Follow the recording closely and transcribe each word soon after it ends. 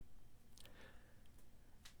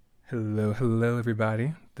Hello,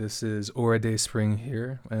 everybody. This is Aura Day Spring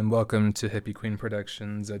here, and welcome to Hippie Queen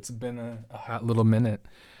Productions. It's been a hot little minute,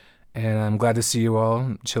 and I'm glad to see you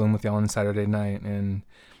all chilling with y'all on Saturday night. And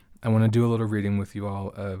I want to do a little reading with you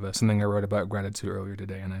all of something I wrote about gratitude earlier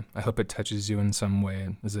today, and I hope it touches you in some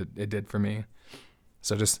way as it did for me.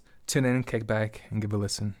 So just tune in, kick back, and give a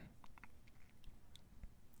listen.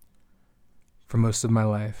 For most of my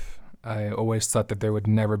life, I always thought that there would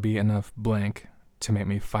never be enough blank to make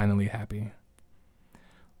me finally happy.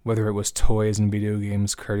 Whether it was toys and video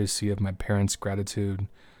games courtesy of my parents' gratitude,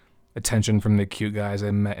 attention from the cute guys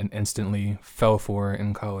I met and instantly fell for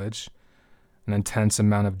in college, an intense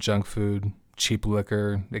amount of junk food, cheap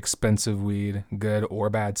liquor, expensive weed, good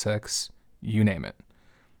or bad sex, you name it.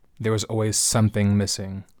 There was always something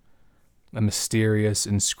missing. A mysterious,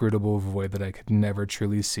 inscrutable void that I could never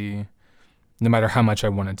truly see, no matter how much I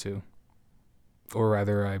wanted to. Or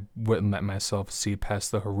rather, I wouldn't let myself see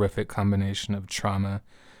past the horrific combination of trauma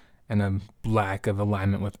and a lack of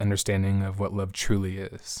alignment with understanding of what love truly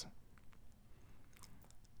is.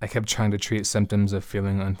 I kept trying to treat symptoms of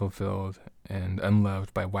feeling unfulfilled and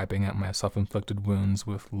unloved by wiping out my self-inflicted wounds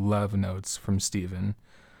with love notes from Steven,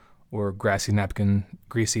 or greasy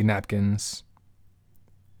napkins.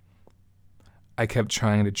 I kept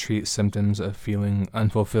trying to treat symptoms of feeling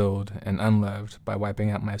unfulfilled and unloved by wiping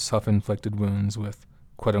out my self-inflicted wounds with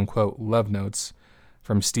quote-unquote love notes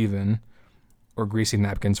from Steven or greasy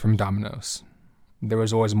napkins from Domino's. There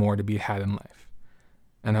was always more to be had in life,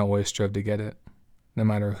 and I always strove to get it, no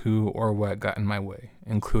matter who or what got in my way,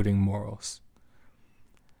 including morals.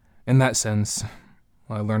 In that sense,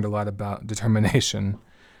 I learned a lot about determination,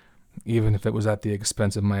 even if it was at the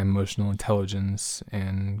expense of my emotional intelligence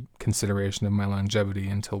and consideration of my longevity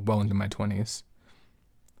until well into my 20s.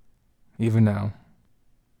 Even now,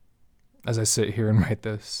 as I sit here and write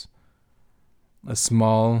this, a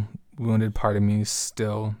small, wounded part of me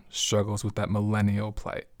still struggles with that millennial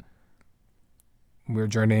plight. We're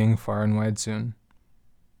journeying far and wide soon,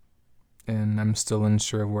 and I'm still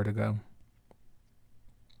unsure of where to go,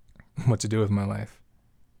 what to do with my life.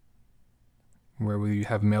 Where will you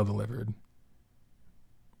have mail delivered?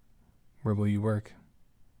 Where will you work?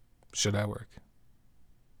 Should I work?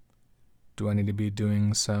 Do I need to be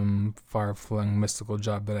doing some far-flung mystical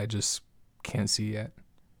job that I just can't see yet?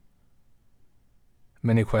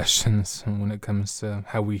 Many questions when it comes to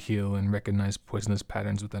how we heal and recognize poisonous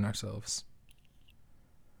patterns within ourselves.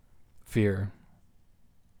 Fear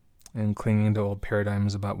and clinging to old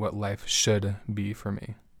paradigms about what life should be for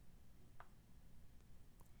me.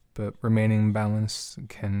 But remaining balanced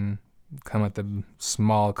can come at the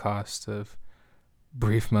small cost of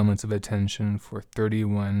brief moments of attention for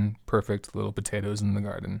 31 perfect little potatoes in the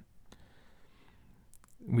garden.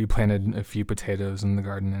 We planted a few potatoes in the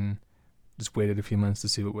garden and just waited a few months to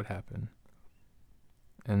see what would happen.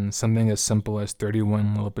 And something as simple as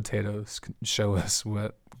 31 little potatoes can show us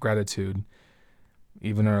what gratitude,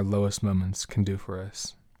 even in our lowest moments, can do for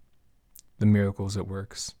us. The miracles it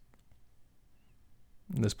works.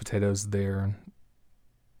 Those potatoes there.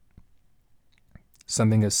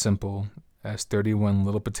 Something as simple as 31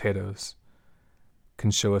 little potatoes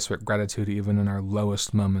can show us what gratitude, even in our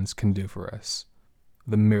lowest moments, can do for us.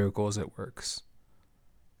 The miracles it works.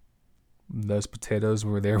 Those potatoes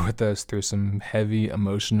were there with us through some heavy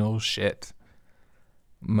emotional shit.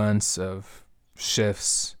 Months of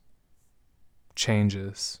shifts,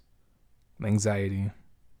 changes, anxiety,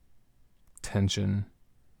 tension,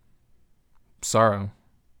 sorrow,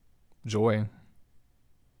 joy,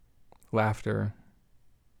 laughter,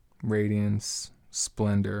 radiance,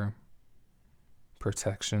 splendor,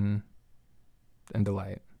 protection, and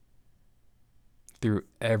delight. Through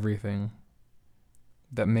everything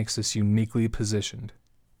that makes us uniquely positioned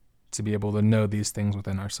to be able to know these things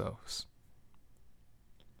within ourselves.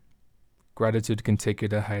 Gratitude can take you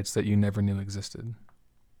to heights that you never knew existed.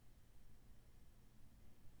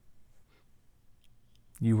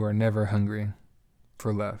 You are never hungry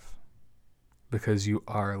for love, because you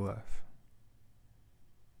are love.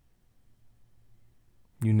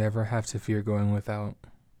 You never have to fear going without,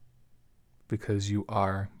 because you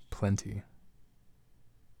are plenty.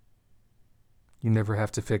 You never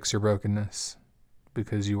have to fix your brokenness,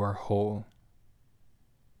 because you are whole.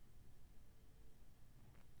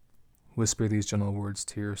 Whisper these gentle words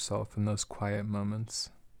to yourself in those quiet moments.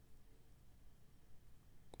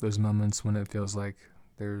 Those moments when it feels like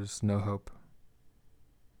there's no hope,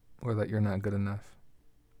 or that you're not good enough.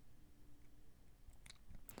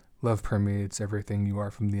 Love permeates everything you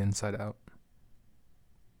are from the inside out,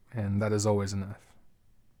 and that is always enough.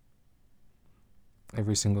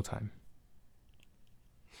 Every single time.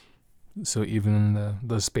 So even in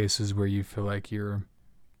those spaces where you feel like you're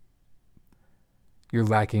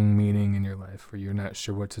lacking meaning in your life, where you're not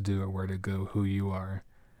sure what to do or where to go, who you are,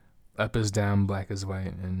 up is down, black is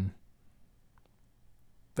white, and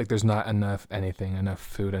like there's not enough anything, enough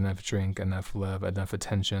food, enough drink, enough love, enough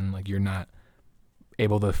attention. Like you're not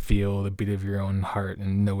able to feel the beat of your own heart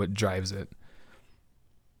and know what drives it.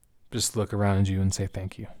 Just look around you and say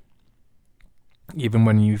thank you. Even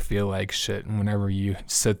when you feel like shit, and whenever you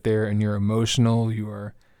sit there and you're emotional,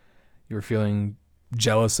 you're feeling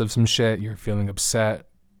jealous of some shit, you're feeling upset,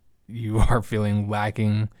 you are feeling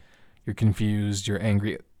lacking, you're confused, you're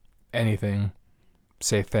angry, anything,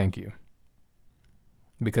 say thank you.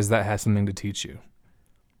 Because that has something to teach you.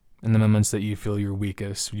 In the moments that you feel your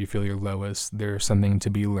weakest, you feel your lowest, there's something to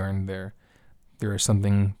be learned there. There is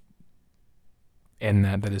something in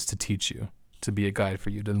that is to teach you, to be a guide for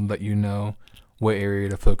you, to let you know what area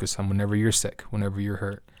to focus on whenever you're sick, whenever you're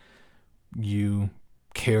hurt. You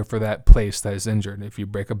care for that place that is injured. If you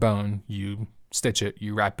break a bone, you stitch it,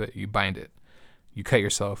 you wrap it, you bind it. You cut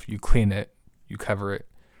yourself, you clean it, you cover it.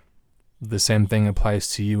 The same thing applies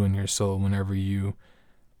to you and your soul whenever you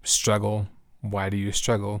struggle. Why do you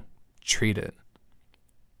struggle? Treat it.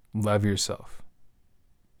 Love yourself.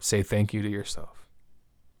 Say thank you to yourself.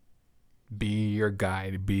 Be your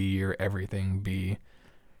guide. Be your everything. Be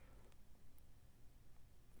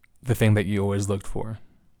the thing that you always looked for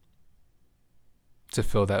to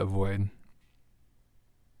fill that void.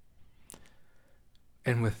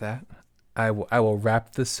 And with that, I will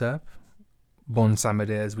wrap this up. Bon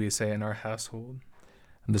samedi, as we say in our household.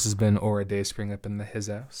 This has been Aura Day Spring Up in the His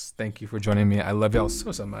House. Thank you for joining me. I love y'all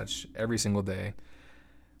so much every single day.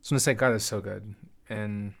 Just want to say God is so good.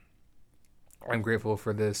 And I'm grateful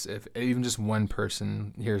for this. If even just one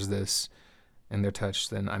person hears this and they're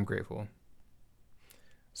touched, then I'm grateful.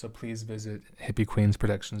 So please visit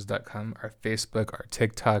hippiequeensproductions.com, our Facebook, our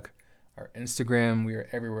TikTok, our Instagram. We are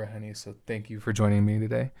everywhere, honey. So thank you for joining me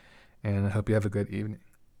today. And I hope you have a good evening.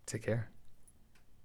 Take care.